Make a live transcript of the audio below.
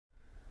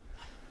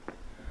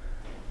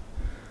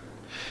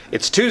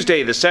It's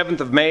Tuesday, the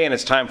 7th of May, and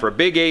it's time for a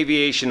big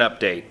aviation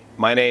update.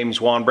 My name's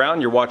Juan Brown.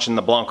 You're watching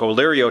the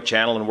Blancolirio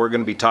channel, and we're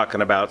going to be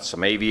talking about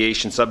some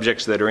aviation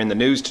subjects that are in the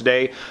news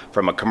today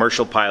from a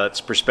commercial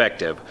pilot's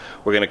perspective.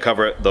 We're going to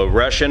cover the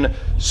Russian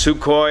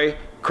Sukhoi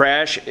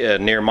crash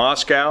near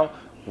Moscow.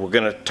 We're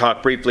going to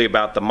talk briefly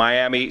about the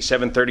Miami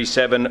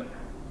 737,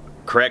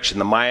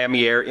 the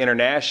Miami Air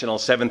International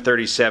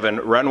 737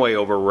 runway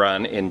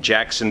overrun in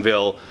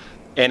Jacksonville,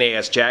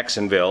 NAS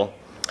Jacksonville.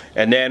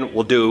 And then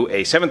we'll do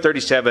a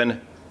 737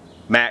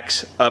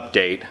 MAX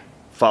update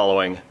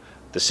following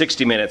the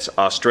 60 Minutes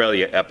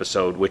Australia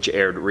episode, which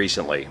aired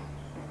recently.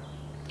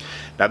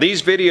 Now,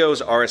 these videos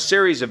are a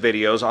series of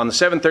videos on the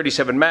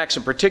 737 MAX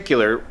in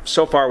particular.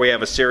 So far we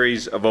have a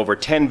series of over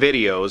 10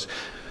 videos.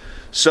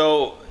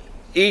 So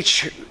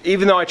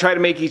even though I try to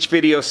make each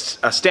video a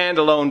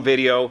standalone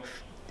video,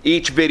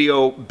 each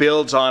video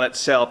builds on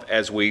itself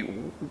as we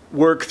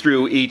work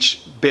through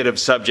each bit of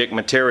subject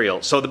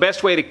material. So the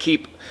best way to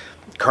keep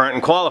current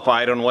and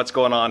qualified on what's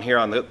going on here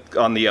on the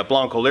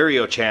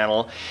Blancolirio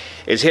channel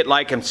is hit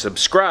like and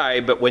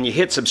subscribe. But when you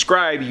hit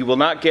subscribe, you will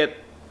not get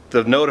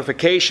the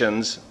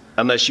notifications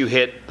unless you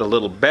hit the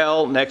little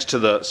bell next to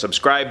the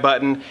subscribe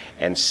button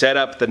and set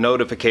up the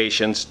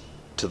notifications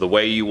to the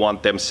way you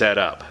want them set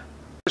up.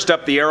 First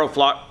up, the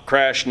Aeroflot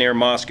crash near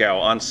Moscow.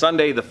 On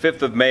Sunday, the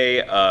 5th of May,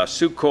 a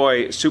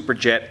Sukhoi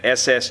Superjet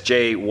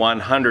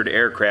SSJ-100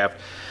 aircraft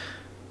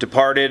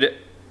departed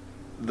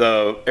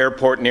the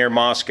airport near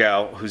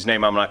Moscow, whose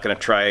name I'm not going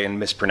to try and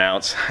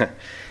mispronounce,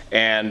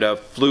 and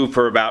flew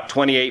for about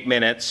 28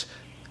 minutes,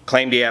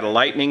 claimed he had a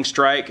lightning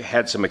strike,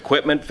 had some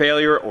equipment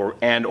failure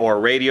or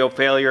radio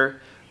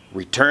failure,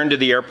 returned to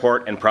the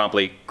airport and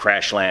promptly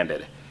crash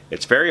landed.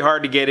 It's very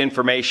hard to get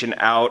information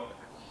out,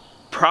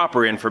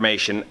 proper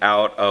information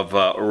out of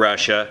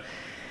Russia,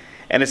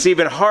 and it's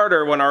even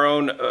harder when our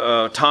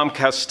own Tom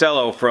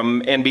Costello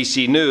from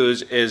NBC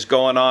News is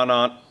going on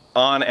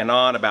and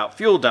on about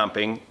fuel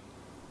dumping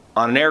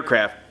on an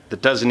aircraft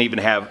that doesn't even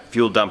have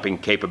fuel dumping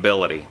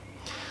capability.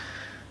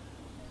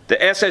 The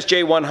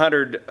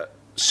SSJ-100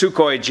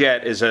 Sukhoi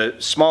jet is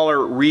a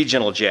smaller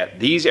regional jet.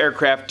 These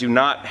aircraft do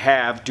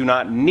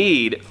not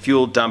need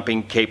fuel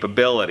dumping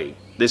capability.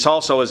 This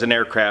also is an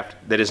aircraft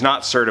that is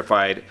not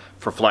certified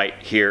for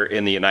flight here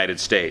in the United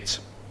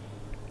States.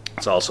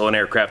 It's also an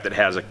aircraft that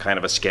has a kind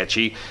of a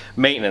sketchy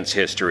maintenance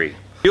history.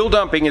 Fuel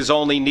dumping is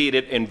only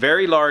needed in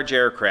very large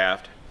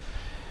aircraft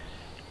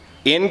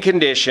in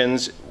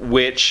conditions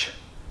which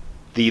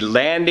the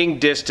landing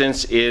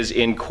distance is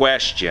in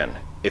question.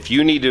 If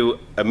you need to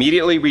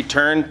immediately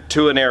return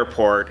to an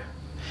airport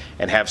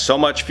and have so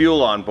much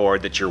fuel on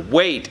board that your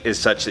weight is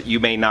such that you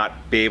may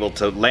not be able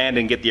to land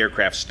and get the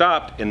aircraft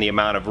stopped in the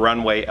amount of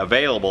runway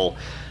available,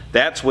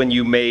 that's when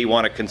you may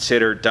want to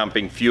consider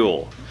dumping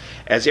fuel.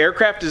 As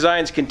aircraft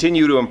designs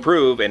continue to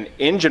improve and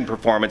engine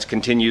performance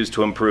continues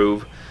to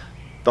improve,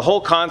 the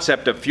whole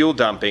concept of fuel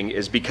dumping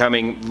is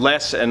becoming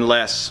less and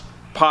less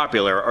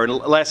popular, or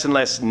less and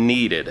less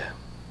needed.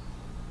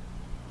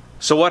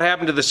 So what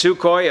happened to the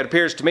Sukhoi? It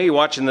appears to me,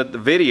 watching the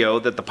video,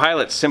 that the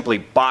pilot simply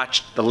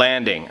botched the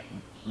landing.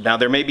 Now,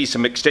 there may be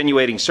some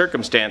extenuating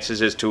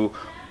circumstances as to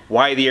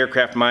why the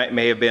aircraft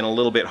may have been a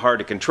little bit hard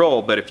to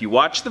control, but if you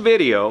watch the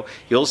video,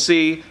 you'll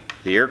see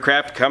the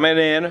aircraft coming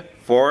in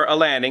for a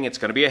landing. It's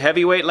going to be a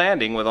heavyweight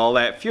landing with all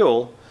that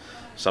fuel,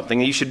 something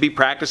you should be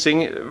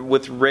practicing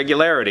with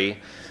regularity.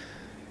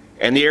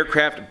 And the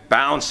aircraft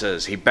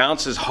bounces. He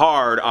bounces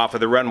hard off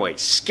of the runway,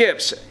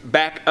 skips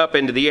back up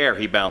into the air.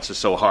 He bounces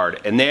so hard.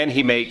 And then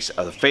he makes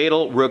a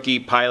fatal rookie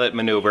pilot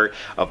maneuver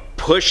of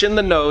pushing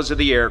the nose of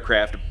the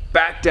aircraft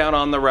back down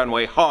on the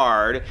runway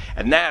hard,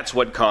 and that's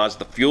what caused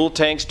the fuel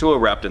tanks to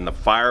erupt and the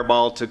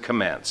fireball to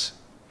commence.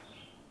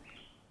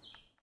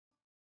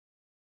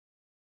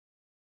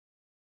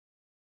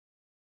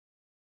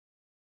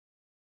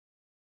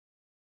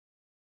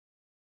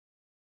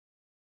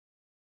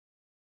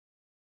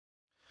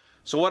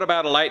 So what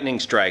about a lightning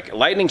strike?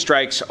 Lightning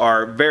strikes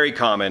are very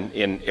common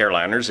in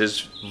airliners,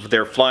 as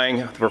we're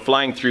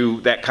flying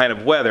through that kind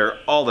of weather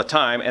all the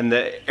time, and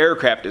the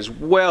aircraft is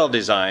well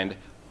designed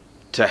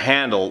to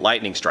handle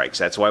lightning strikes.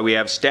 That's why we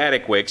have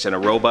static wicks and a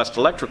robust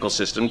electrical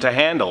system to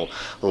handle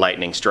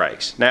lightning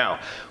strikes. Now,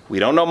 we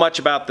don't know much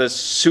about the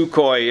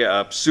Sukhoi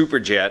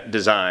Superjet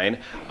design.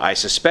 I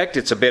suspect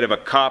it's a bit of a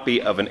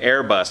copy of an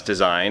Airbus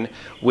design,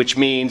 which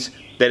means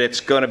that it's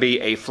going to be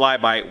a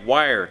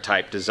fly-by-wire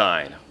type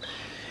design.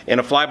 In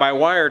a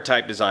fly-by-wire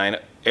type design,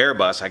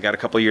 Airbus, I got a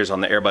couple years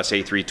on the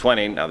Airbus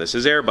A320, now this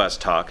is Airbus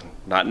talk,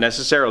 not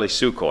necessarily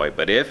Sukhoi,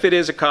 but if it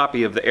is a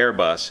copy of the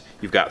Airbus,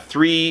 you've got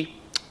three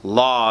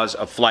laws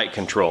of flight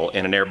control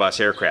in an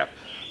Airbus aircraft: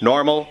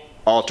 normal,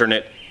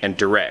 alternate, and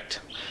direct.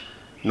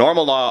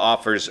 Normal law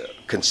offers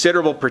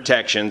considerable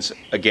protections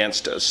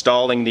against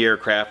stalling the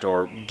aircraft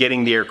or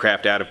getting the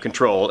aircraft out of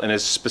control, and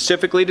is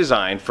specifically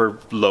designed for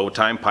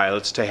low-time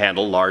pilots to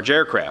handle large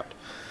aircraft.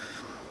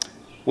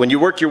 When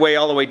you work your way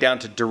all the way down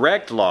to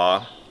direct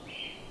law,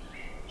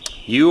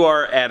 you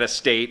are at a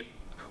state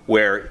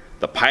where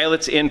the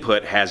pilot's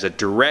input has a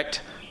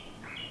direct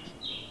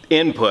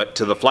input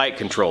to the flight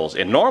controls.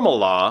 In normal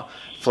law,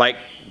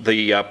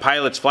 the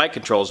pilot's flight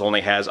controls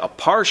only has a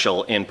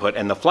partial input,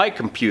 and the flight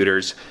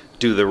computers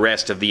do the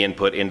rest of the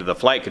input into the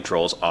flight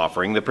controls,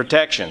 offering the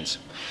protections.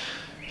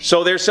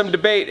 So there's some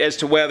debate as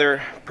to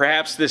whether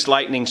perhaps this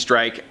lightning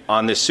strike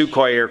on this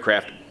Sukhoi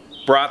aircraft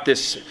brought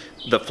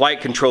the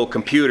flight control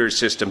computer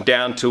system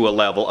down to a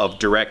level of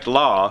direct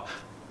law,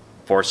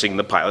 forcing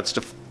the pilots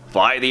to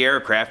fly the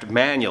aircraft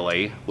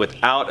manually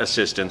without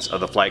assistance of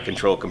the flight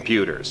control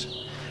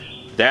computers.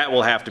 That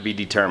will have to be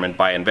determined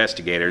by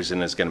investigators,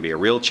 and it's going to be a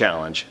real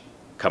challenge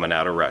coming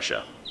out of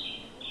Russia.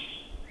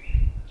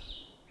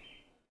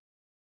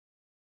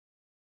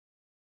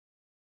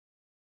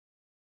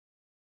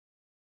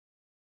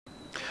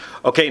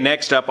 Okay,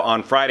 next up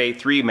on Friday,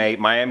 3 May,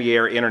 Miami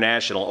Air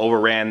International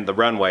overran the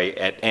runway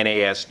at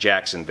NAS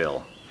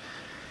Jacksonville.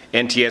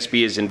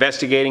 NTSB is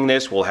investigating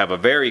this. We'll have a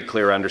very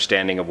clear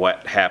understanding of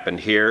what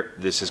happened here.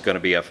 This is going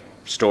to be a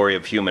story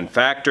of human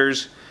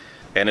factors,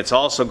 and it's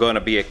also going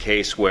to be a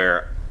case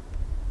where,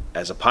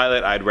 as a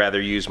pilot, I'd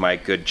rather use my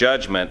good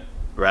judgment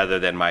rather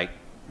than my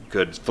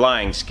good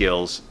flying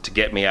skills to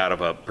get me out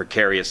of a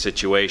precarious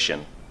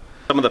situation.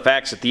 Some of the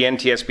facts that the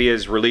NTSB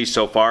has released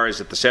so far is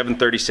that the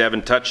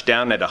 737 touched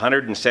down at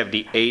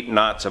 178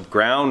 knots of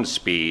ground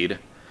speed.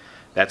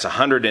 That's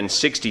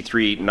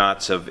 163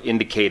 knots of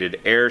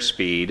indicated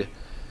airspeed.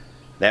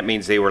 That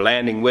means they were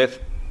landing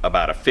with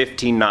about a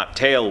 15-knot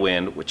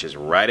tailwind, which is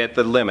right at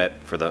the limit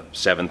for the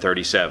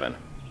 737.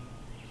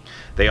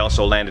 They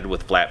also landed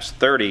with flaps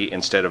 30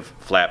 instead of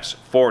flaps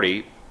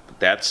 40.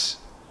 That's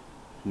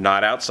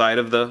not outside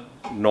of the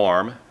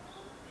norm.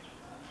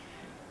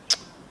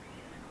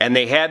 And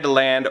they had to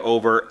land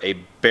over a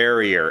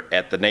barrier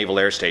at the Naval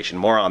Air Station,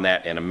 more on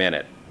that in a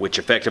minute, which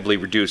effectively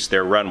reduced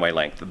their runway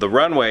length. The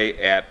runway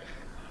at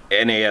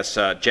NAS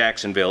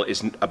Jacksonville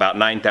is about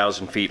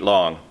 9,000 feet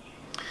long.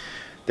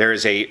 There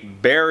is a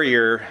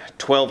barrier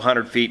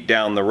 1,200 feet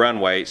down the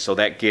runway, so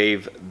that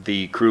gave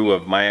the crew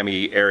of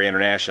Miami Air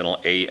International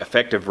an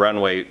effective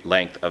runway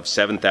length of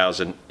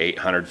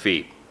 7,800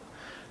 feet.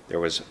 There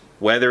was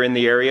weather in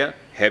the area,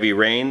 heavy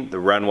rain, the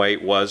runway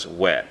was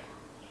wet.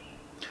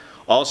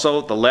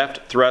 Also, the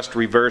left thrust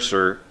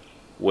reverser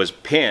was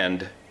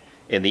pinned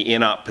in the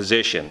in-op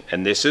position,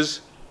 and this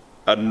is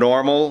a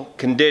normal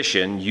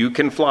condition. You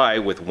can fly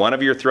with one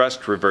of your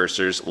thrust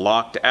reversers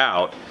locked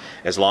out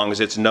as long as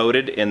it's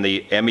noted in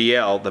the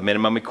MEL, the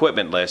minimum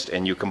equipment list,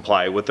 and you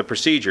comply with the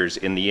procedures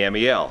in the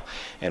MEL.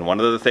 And one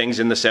of the things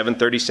in the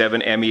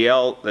 737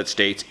 MEL that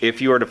states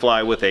if you are to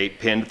fly with a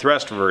pinned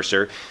thrust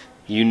reverser,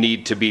 you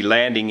need to be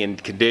landing in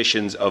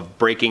conditions of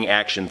braking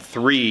action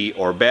 3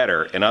 or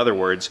better. In other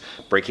words,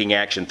 braking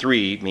action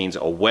 3 means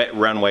a wet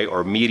runway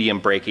or medium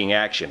braking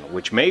action,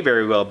 which may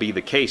very well be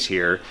the case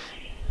here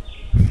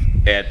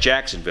at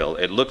Jacksonville.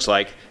 It looks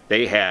like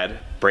they had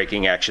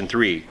braking action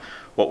 3.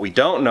 What we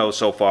don't know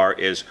so far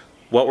is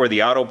what were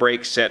the auto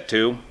brakes set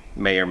to,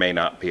 may or may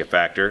not be a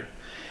factor,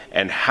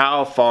 and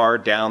how far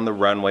down the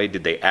runway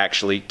did they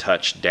actually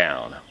touch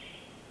down.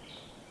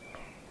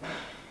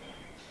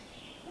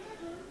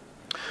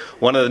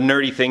 One of the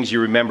nerdy things you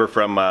remember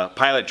from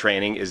pilot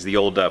training is the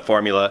old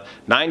formula,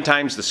 9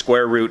 times the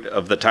square root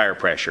of the tire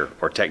pressure,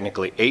 or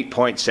technically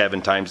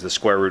 8.7 times the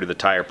square root of the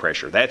tire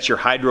pressure. That's your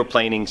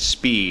hydroplaning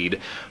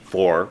speed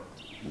for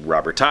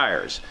rubber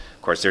tires.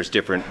 Of course, there's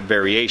different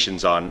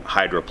variations on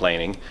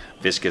hydroplaning,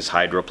 viscous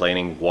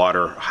hydroplaning,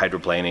 water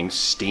hydroplaning,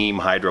 steam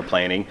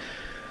hydroplaning.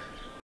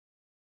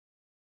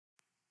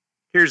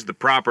 Here's the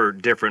proper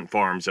different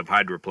forms of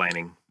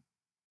hydroplaning.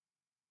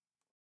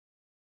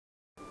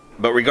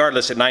 But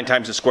regardless, at 9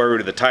 times the square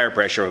root of the tire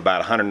pressure of about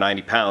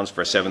 190 pounds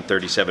for a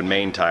 737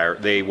 main tire,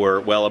 they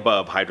were well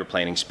above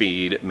hydroplaning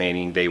speed,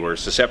 meaning they were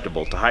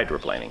susceptible to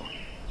hydroplaning.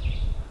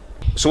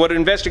 So what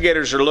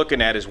investigators are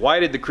looking at is, why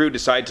did the crew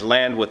decide to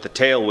land with the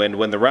tailwind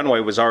when the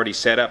runway was already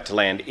set up to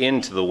land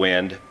into the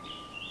wind,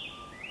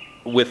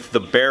 with the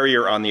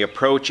barrier on the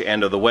approach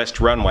end of the west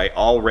runway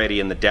already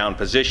in the down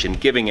position,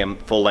 giving him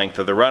full length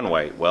of the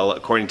runway? Well,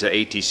 according to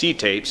ATC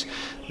tapes,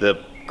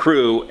 the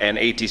crew and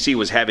ATC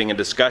was having a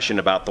discussion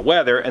about the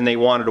weather, and they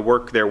wanted to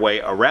work their way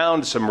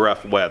around some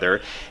rough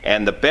weather,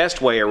 and the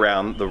best way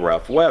around the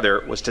rough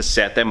weather was to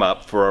set them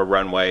up for a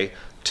runway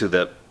to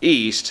the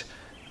east,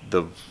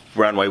 the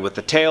runway with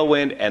the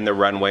tailwind and the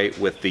runway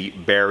with the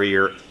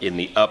barrier in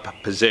the up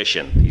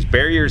position. These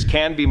barriers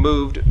can be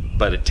moved,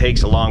 but it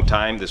takes a long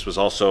time. This was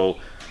also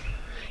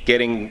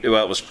getting,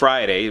 well, it was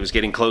Friday, it was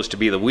getting close to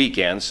be the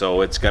weekend,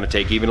 so it's going to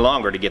take even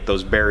longer to get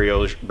those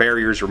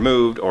barriers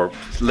removed or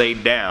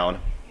laid down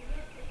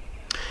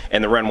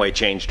and the runway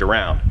changed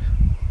around.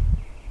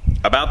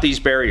 About these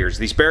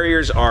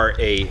barriers are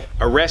a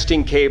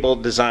arresting cable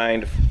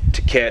designed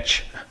to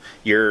catch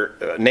your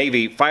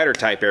Navy fighter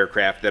type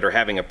aircraft that are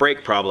having a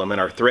brake problem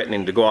and are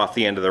threatening to go off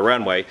the end of the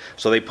runway.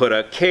 So they put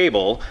a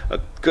cable, a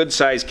good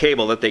sized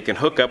cable that they can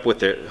hook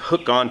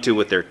onto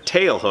with their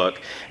tail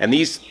hook, and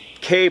these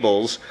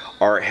cables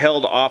are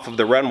held off of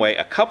the runway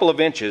a couple of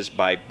inches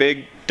by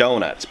big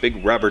donuts,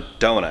 big rubber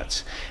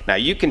donuts. Now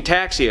you can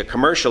taxi a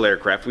commercial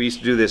aircraft. We used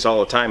to do this all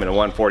the time in a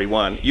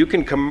 141. You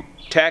can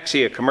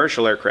taxi a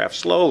commercial aircraft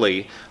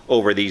slowly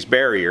over these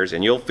barriers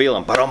and you'll feel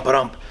them, ba-dum,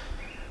 ba-dum.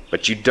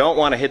 But you don't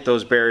want to hit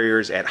those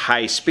barriers at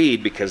high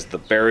speed because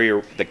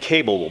the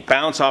cable will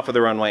bounce off of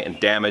the runway and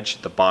damage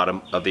the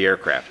bottom of the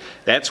aircraft.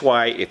 That's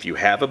why if you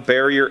have a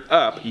barrier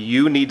up,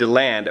 you need to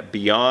land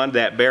beyond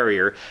that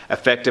barrier,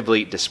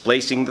 effectively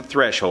displacing the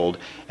threshold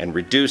and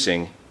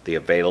reducing the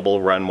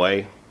available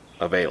runway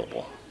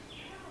available.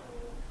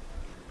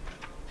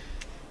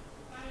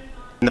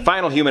 And the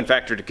final human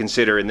factor to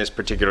consider in this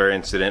particular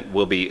incident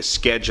will be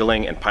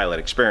scheduling and pilot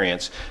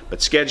experience. But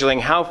scheduling,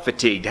 how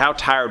fatigued, how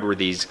tired were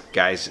these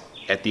guys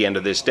at the end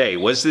of this day?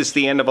 Was this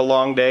the end of a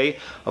long day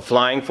of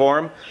flying for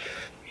them?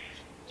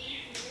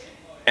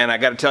 And I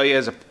got to tell you,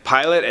 as a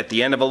pilot, at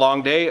the end of a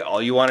long day,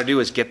 all you want to do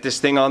is get this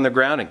thing on the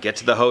ground and get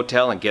to the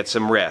hotel and get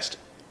some rest.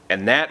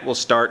 And that will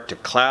start to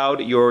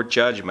cloud your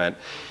judgment.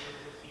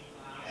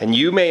 And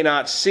you may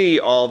not see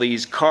all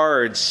these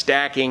cards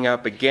stacking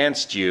up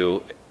against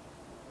you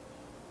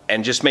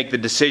and just make the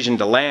decision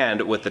to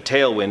land with the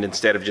tailwind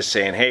instead of just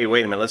saying, hey,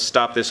 wait a minute, let's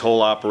stop this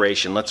whole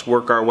operation. Let's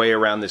work our way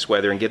around this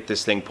weather and get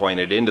this thing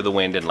pointed into the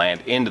wind and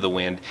land into the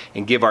wind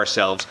and give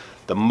ourselves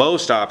the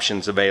most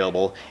options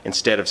available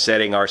instead of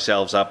setting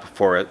ourselves up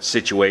for a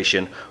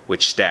situation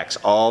which stacks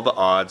all the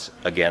odds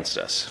against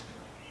us.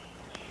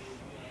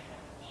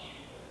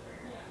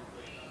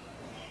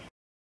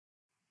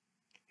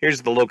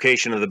 Here's the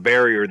location of the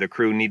barrier the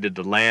crew needed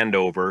to land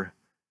over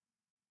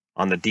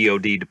on the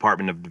DoD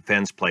Department of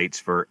Defense plates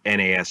for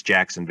NAS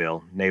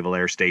Jacksonville, Naval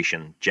Air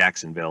Station,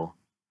 Jacksonville.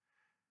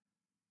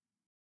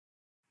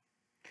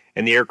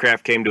 And the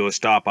aircraft came to a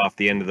stop off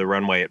the end of the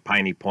runway at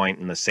Piney Point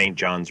in the St.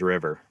 Johns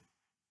River.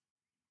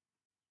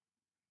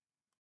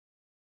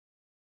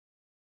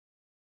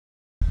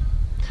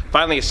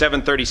 Finally, a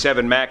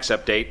 737 MAX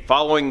update.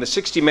 Following the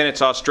 60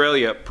 Minutes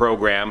Australia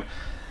program,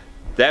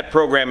 that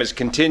program is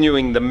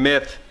continuing the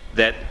myth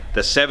that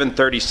the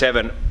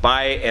 737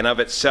 by and of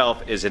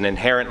itself is an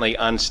inherently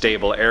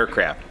unstable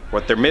aircraft.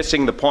 What they're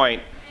missing the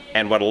point,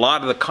 and what a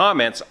lot of the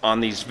comments on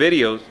these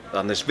videos,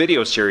 on this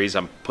video series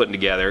I'm putting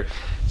together,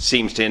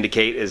 seems to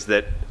indicate is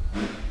that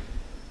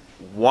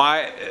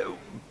why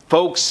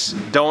folks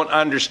don't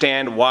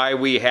understand why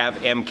we have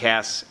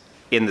MCAS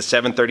in the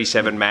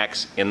 737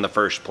 MAX in the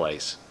first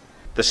place.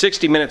 The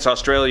 60 Minutes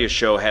Australia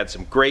show had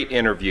some great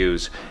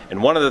interviews,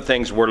 and one of the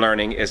things we're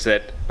learning is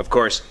that, of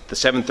course, the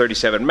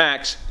 737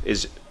 MAX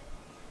is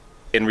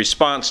in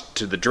response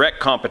to the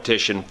direct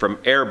competition from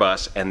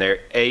Airbus and their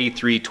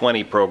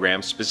A320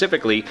 program,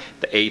 specifically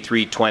the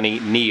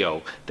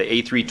A320neo. The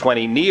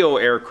A320neo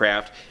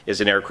aircraft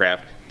is an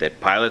aircraft that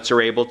pilots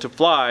are able to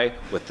fly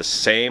with the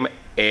same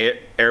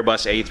Airbus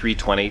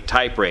A320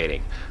 type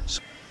rating.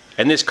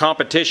 And this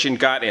competition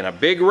got in a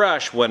big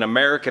rush when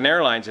American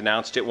Airlines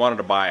announced it wanted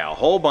to buy a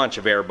whole bunch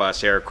of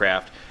Airbus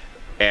aircraft,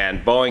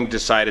 and Boeing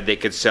decided they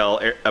could sell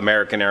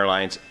American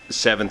Airlines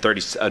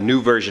a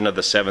new version of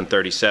the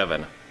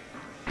 737.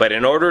 But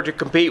in order to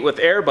compete with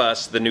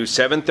Airbus, the new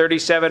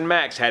 737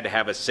 MAX had to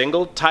have a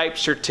single type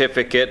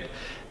certificate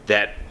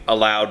that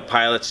allowed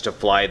pilots to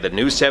fly the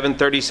new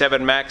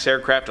 737 MAX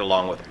aircraft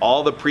along with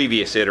all the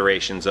previous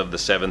iterations of the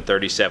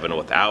 737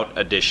 without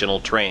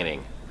additional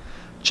training.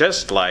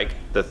 Just like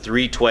the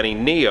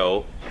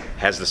 320neo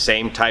has the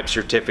same type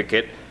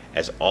certificate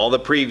as all the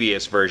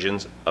previous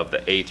versions of the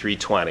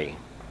A320.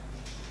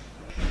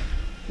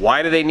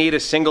 Why do they need a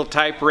single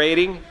type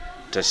rating?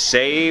 To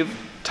save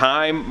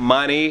time,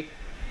 money,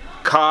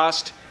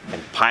 cost, and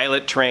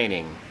pilot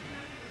training.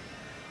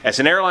 As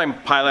an airline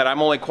pilot,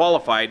 I'm only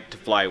qualified to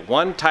fly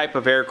one type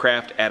of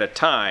aircraft at a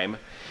time,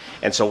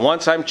 and so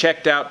once I'm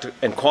checked out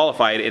and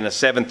qualified in a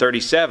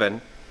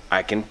 737,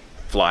 I can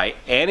fly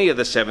any of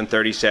the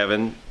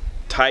 737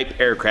 type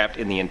aircraft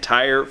in the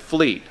entire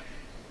fleet.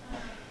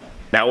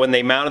 Now, when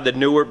they mounted the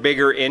newer,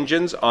 bigger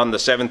engines on the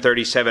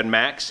 737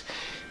 MAX,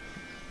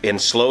 in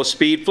slow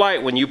speed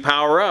flight, when you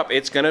power up,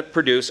 it's going to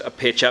produce a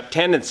pitch up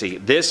tendency.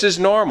 This is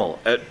normal.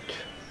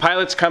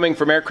 Pilots coming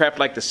from aircraft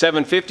like the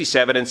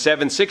 757 and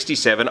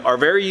 767 are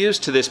very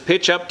used to this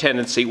pitch up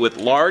tendency with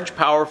large,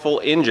 powerful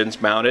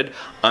engines mounted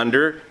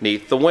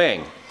underneath the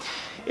wing.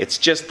 It's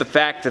just the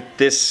fact that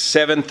this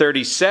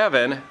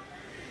 737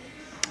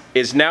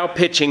 is now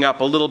pitching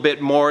up a little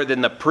bit more than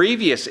the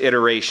previous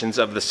iterations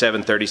of the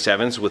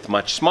 737s with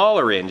much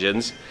smaller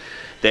engines,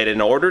 that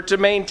in order to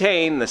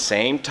maintain the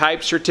same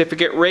type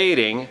certificate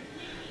rating,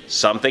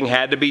 something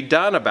had to be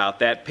done about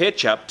that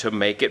pitch up to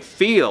make it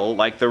feel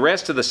like the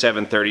rest of the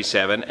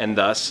 737, and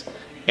thus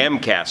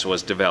MCAS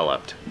was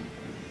developed.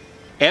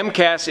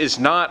 MCAS is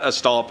not a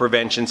stall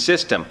prevention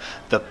system.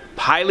 The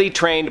highly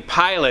trained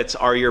pilots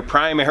are your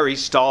primary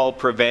stall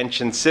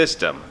prevention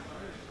system.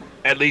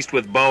 At least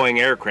with Boeing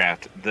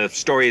aircraft. The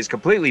story is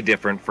completely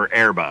different for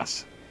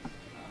Airbus.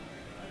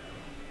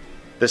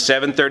 The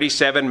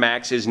 737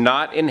 MAX is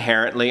not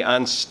inherently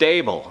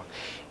unstable.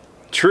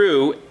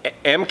 True,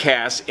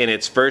 MCAS in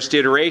its first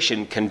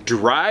iteration can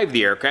drive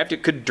the aircraft.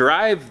 It could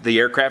drive the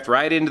aircraft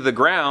right into the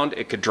ground.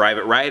 It could drive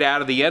it right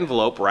out of the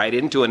envelope, right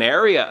into an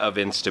area of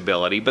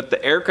instability. But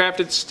the aircraft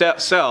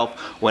itself,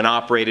 when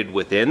operated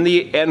within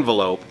the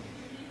envelope,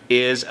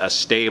 is a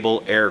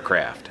stable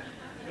aircraft.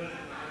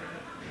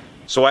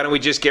 So why don't we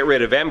just get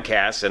rid of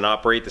MCAS and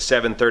operate the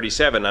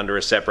 737 under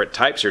a separate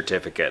type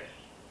certificate?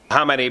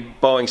 How many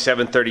Boeing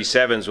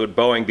 737s would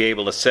Boeing be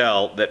able to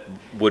sell that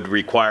would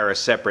require a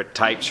separate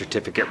type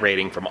certificate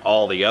rating from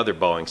all the other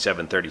Boeing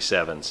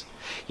 737s?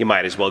 You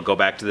might as well go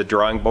back to the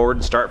drawing board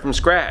and start from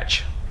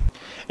scratch.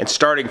 And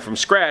starting from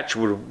scratch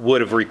would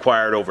have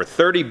required over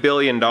 $30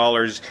 billion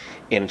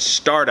in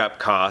startup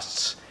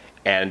costs,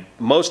 and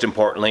most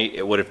importantly,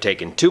 it would have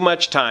taken too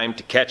much time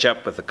to catch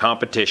up with the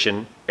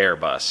competition,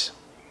 Airbus.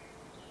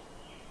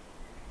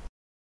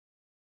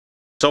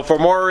 So for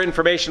more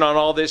information on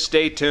all this,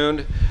 stay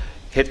tuned.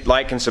 Hit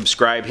like and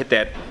subscribe. Hit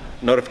that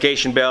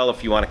notification bell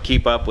if you want to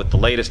keep up with the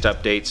latest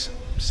updates.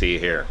 See you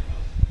here.